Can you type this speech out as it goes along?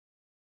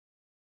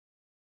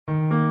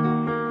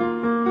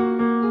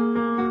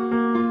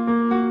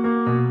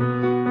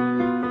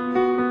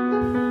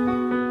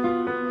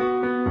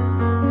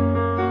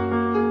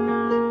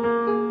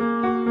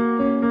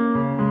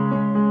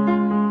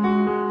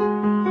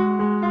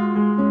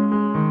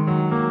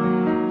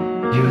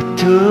You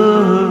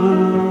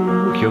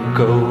took your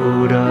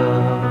coat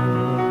off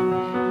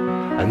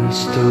and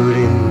stood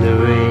in the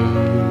rain.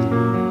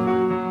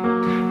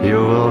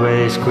 You're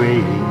always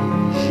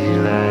crazy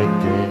like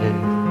that.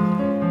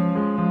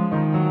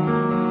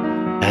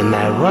 And I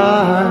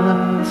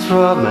watched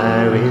from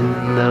my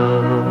window,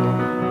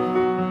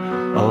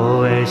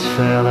 always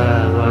felt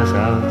I was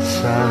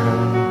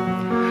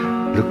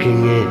outside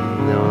looking in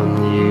on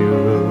you.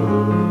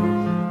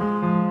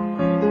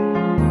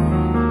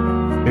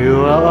 You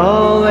are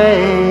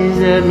always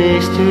a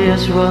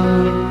mysterious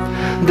one,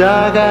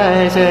 dark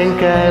eyes and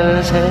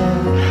careless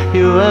hair.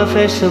 You are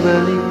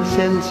visibly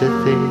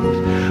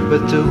sensitive,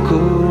 but too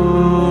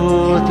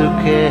cool to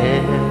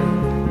care.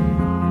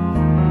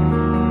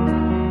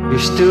 You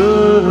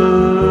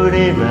stood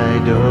in my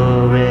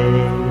doorway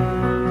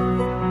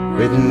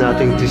with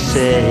nothing to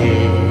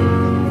say,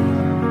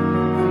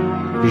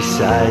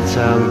 besides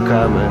some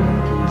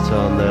comments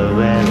on the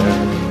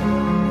weather.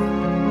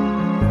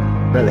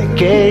 Well, in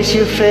case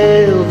you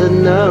fail to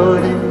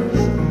notice,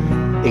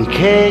 in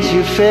case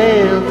you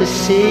fail to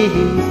see,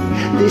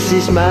 this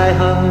is my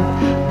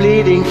heart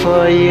bleeding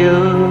for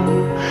you.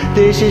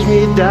 This is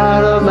me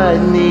down on my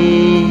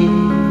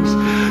knees.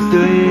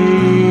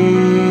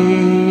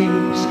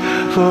 These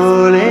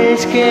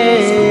foolish games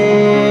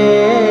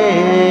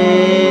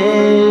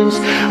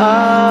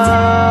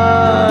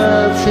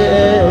are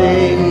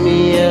tearing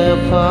me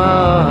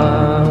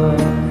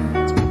apart,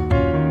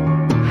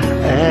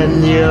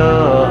 and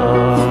your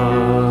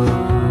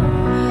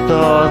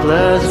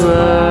thoughtless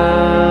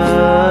words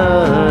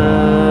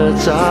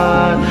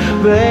are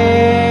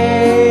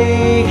breaking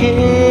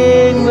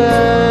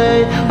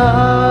my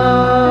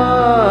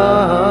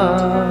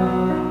heart,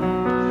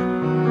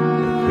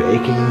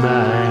 breaking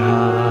my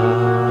heart.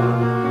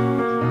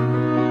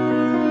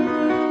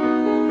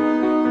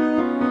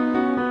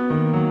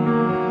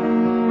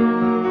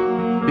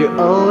 You're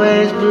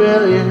always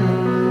brilliant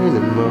in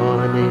the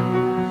morning,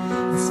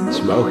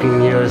 smoking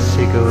your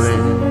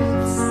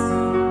cigarettes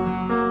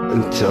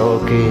and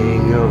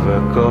talking over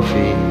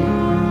coffee.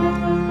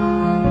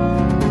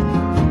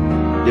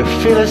 Your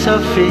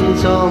philosophy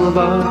is all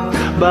about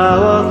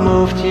what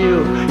moved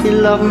you. You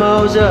love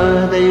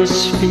Mozart and you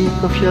speak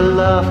of your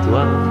loved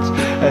ones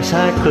as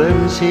I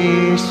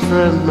clumsily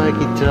strum my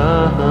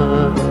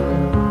guitar.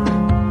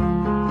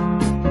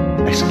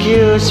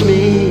 Excuse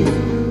me,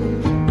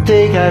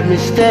 think I've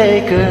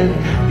mistaken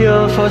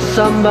you for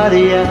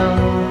somebody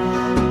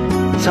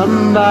else,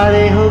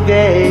 somebody who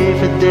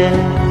gave a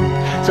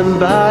damn,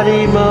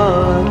 somebody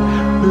more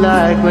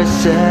like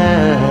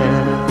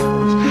myself.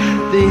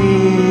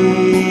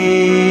 These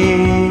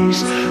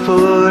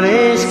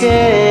foolish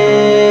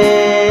games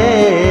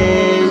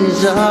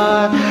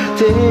are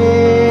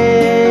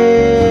tearing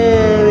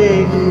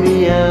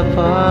me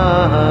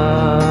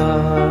apart,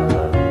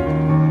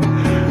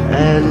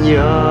 and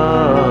your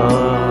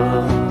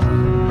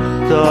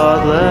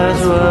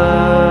thoughtless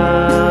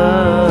words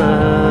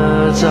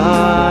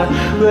are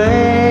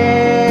breaking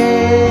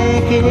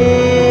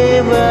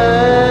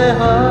my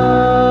heart,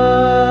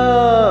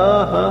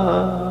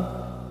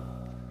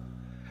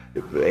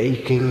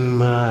 breaking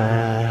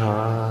my heart.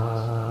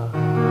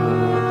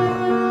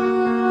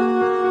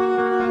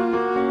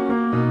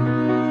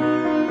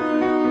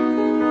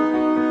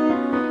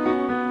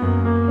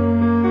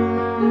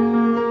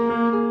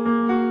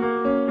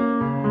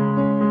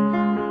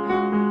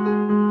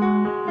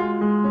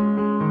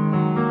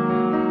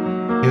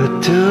 You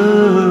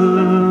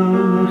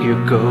took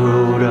your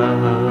coat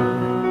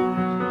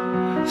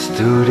off,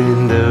 stood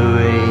in the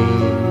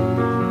rain.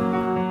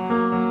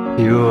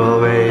 You're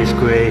always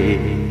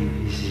crazy